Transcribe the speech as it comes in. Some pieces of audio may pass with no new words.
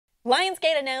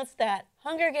Lionsgate announced that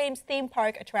Hunger Games theme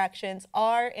park attractions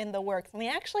are in the works, and they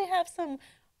actually have some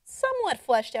somewhat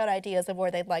fleshed out ideas of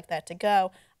where they'd like that to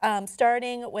go,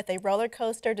 starting with a roller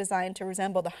coaster designed to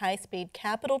resemble the high-speed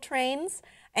Capitol trains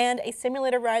and a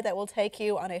simulator ride that will take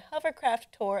you on a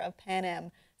hovercraft tour of Pan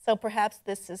Am. So perhaps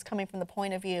this is coming from the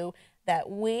point of view that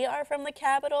we are from the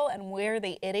Capitol and we're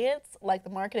the idiots, like the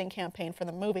marketing campaign for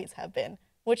the movies have been,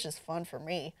 which is fun for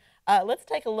me. Let's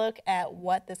take a look at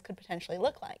what this could potentially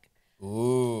look like.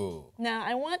 Ooh. Now,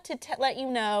 I want to let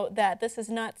you know that this is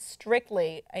not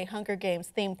strictly a Hunger Games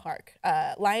theme park.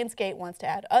 Lionsgate wants to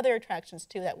add other attractions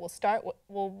too that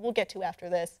we'll get to after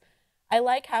this. I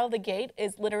like how the gate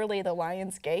is literally the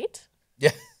Lion's Gate.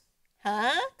 Yeah.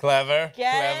 Huh? Clever.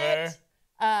 Get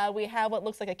it? We have what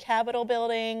looks like a Capitol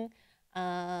building.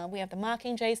 We have the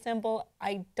Mockingjay symbol.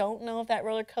 I don't know if that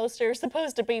roller coaster is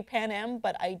supposed to be Pan Am,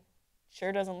 but I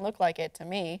sure doesn't look like it to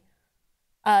me.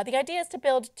 The idea is to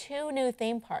build 2 new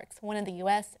theme parks, one in the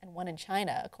U.S. and one in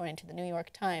China, according to the New York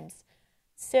Times.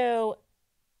 So,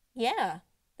 yeah,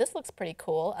 this looks pretty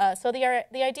cool. So the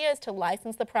idea is to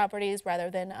license the properties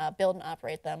rather than build and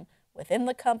operate them within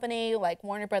the company, like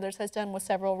Warner Brothers has done with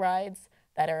several rides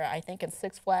that are, I think, in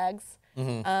Six Flags,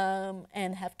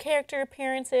 and have character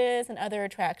appearances and other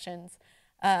attractions.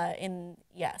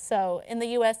 So in the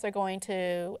U.S., they're going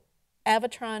to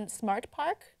Avatron Smart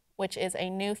Park, which is a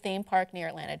new theme park near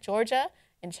Atlanta, Georgia.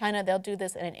 In China, they'll do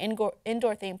this in an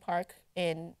indoor theme park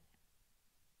in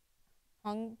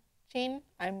Hongqin.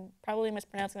 I'm probably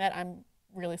mispronouncing that. I'm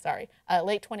really sorry.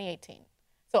 Late 2018.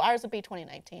 So ours would be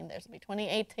 2019. Theirs would be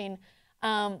 2018.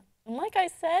 And like I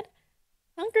said,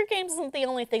 Hunger Games isn't the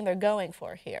only thing they're going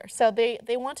for here. So they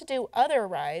want to do other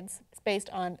rides based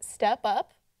on Step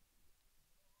Up,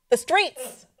 The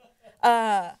Streets,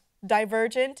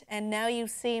 Divergent, and Now You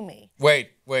See Me. Wait.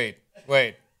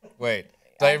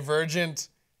 Divergent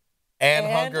and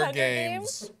Hunger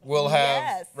Games will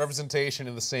have representation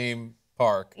in the same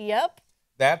park. Yep.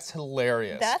 That's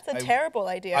hilarious. That's a terrible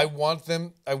idea. I want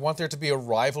there to be a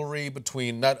rivalry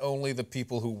between not only the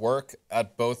people who work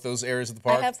at both those areas of the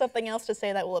park. I have something else to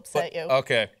say that will upset you.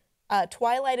 Okay.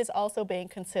 Twilight is also being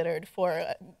considered for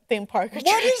a theme park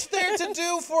attraction. What is there to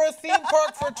do for a theme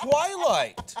park for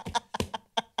Twilight?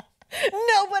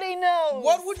 Nobody knows.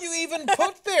 What would you even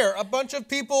put there? A bunch of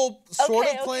people sort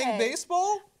of playing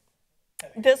baseball?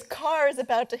 This car is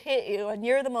about to hit you, and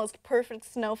you're the most perfect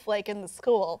snowflake in the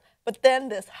school. But then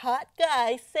this hot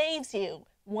guy saves you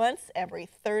once every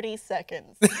 30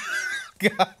 seconds.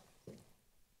 God.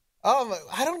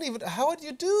 I don't even, how would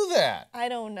you do that? I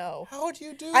don't know. How would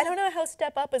you do I don't know how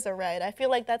Step Up is a ride. I feel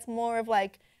like that's more of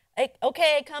like,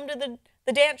 okay, come to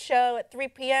the dance show at 3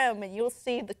 p.m. and you'll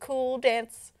see the cool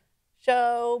dance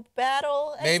show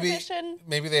battle exhibition.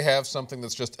 Maybe they have something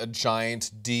that's just a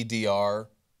giant DDR.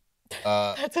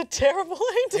 That's a terrible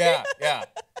idea. Yeah.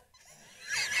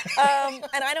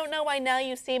 And I don't know why Now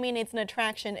You See Me needs an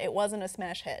attraction. It wasn't a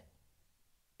smash hit.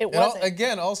 It wasn't.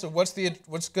 Again, also, what's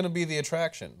going to be the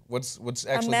attraction? What's actually going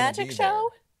to be there? A magic show?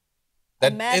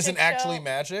 That isn't actually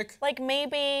magic? Like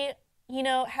maybe, you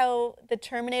know how the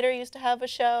Terminator used to have a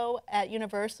show at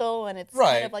Universal, and it's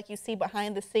kind of like you see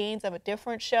behind the scenes of a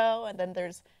different show, and then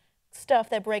there's stuff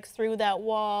that breaks through that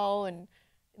wall, and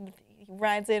he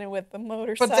rides in with the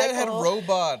motorcycle. But that had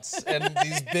robots and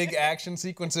these big action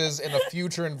sequences in a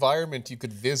future environment you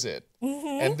could visit.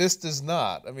 And this does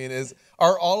not. I mean,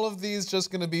 are all of these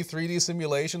just going to be 3D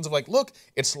simulations of like, look,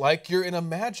 it's like you're in a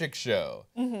magic show.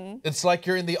 It's like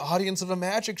you're in the audience of a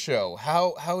magic show.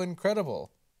 How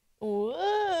incredible.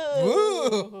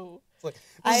 Woo. It's like,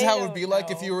 this is how it would be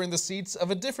like if you were in the seats of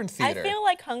a different theater. I feel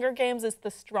like Hunger Games is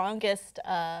the strongest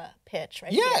pitch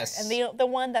right here. And the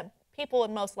one that people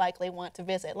would most likely want to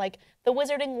visit, like the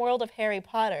Wizarding World of Harry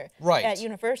Potter at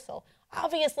Universal.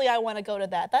 Obviously, I want to go to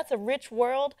that. That's a rich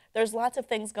world. There's lots of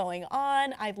things going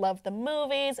on. I love the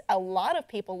movies. A lot of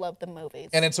people love the movies.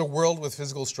 And it's a world with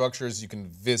physical structures you can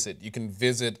visit. You can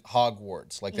visit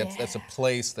Hogwarts. Like that's a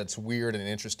place that's weird and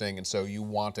interesting, and so you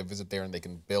want to visit there, and they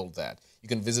can build that. You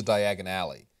can visit Diagon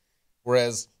Alley.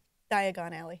 Whereas...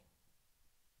 Diagon Alley.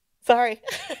 Sorry.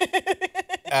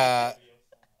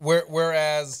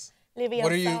 Whereas... Leviosa.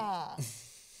 What are you...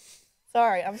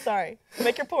 Sorry, I'm sorry.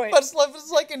 Make your point. But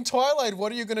it's like in Twilight,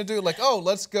 what are you going to do? Like, oh,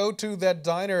 let's go to that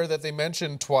diner that they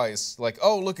mentioned twice. Like,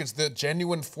 oh, look, it's the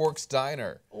Genuine Forks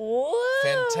Diner. Whoa.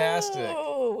 Fantastic.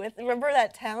 Remember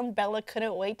that town Bella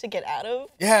couldn't wait to get out of?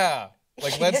 Yeah.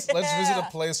 Like, let's visit a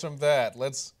place from that.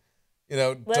 Let's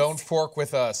don't fork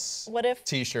with us. What if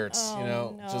T-shirts,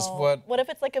 just what? What if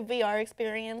it's like a VR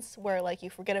experience where like you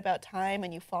forget about time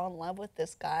and you fall in love with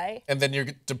this guy? And then you're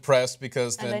depressed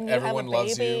because then everyone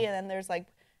loves you. And then there's like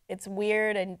it's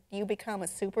weird and you become a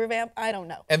super vamp. I don't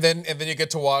know. And then you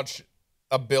get to watch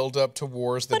a build up to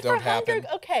wars that But don't for happen.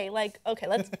 okay,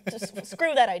 let's just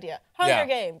screw that idea. Hunger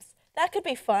Games. That could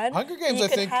be fun. Hunger Games, you I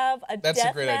could think have a that's a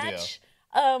death great match.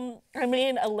 I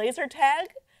mean, a laser tag.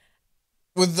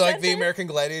 With like the Center? American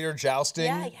Gladiator jousting.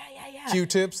 Yeah.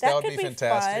 Q-tips, that would could be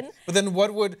fantastic. Fun. But then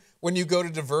when you go to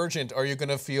Divergent, are you going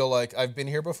to feel like I've been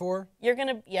here before? You're going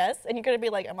to, yes, and you're going to be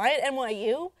like, am I at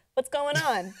NYU? What's going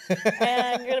on?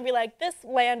 And you're going to be like, this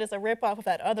land is a ripoff of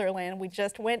that other land we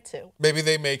just went to. Maybe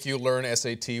they make you learn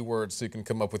SAT words so you can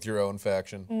come up with your own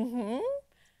faction.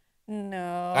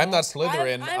 No. I'm not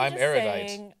Slytherin, I'm just erudite.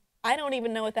 Saying, I don't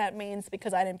even know what that means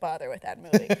because I didn't bother with that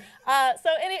movie.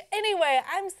 Anyway,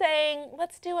 I'm saying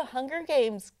let's do a Hunger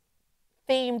Games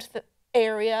themed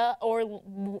area or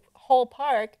whole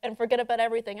park and forget about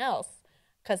everything else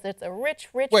because it's a rich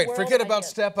Wait, world forget of about ideas.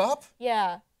 Step Up?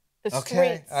 Yeah. The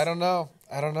Okay, streets. I don't know.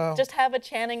 Just have a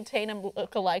Channing Tatum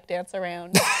look-alike dance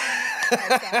around.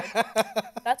 outside.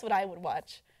 That's what I would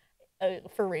watch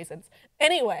for reasons.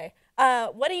 Anyway,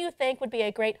 what do you think would be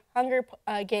a great Hunger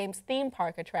Games theme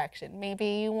park attraction? Maybe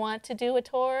you want to do a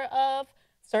tour of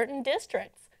certain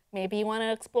districts. Maybe you want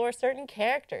to explore certain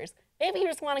characters. Maybe you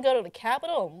just want to go to the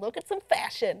Capitol and look at some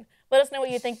fashion. Let us know what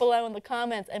you think below in the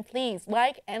comments, and please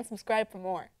like and subscribe for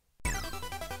more.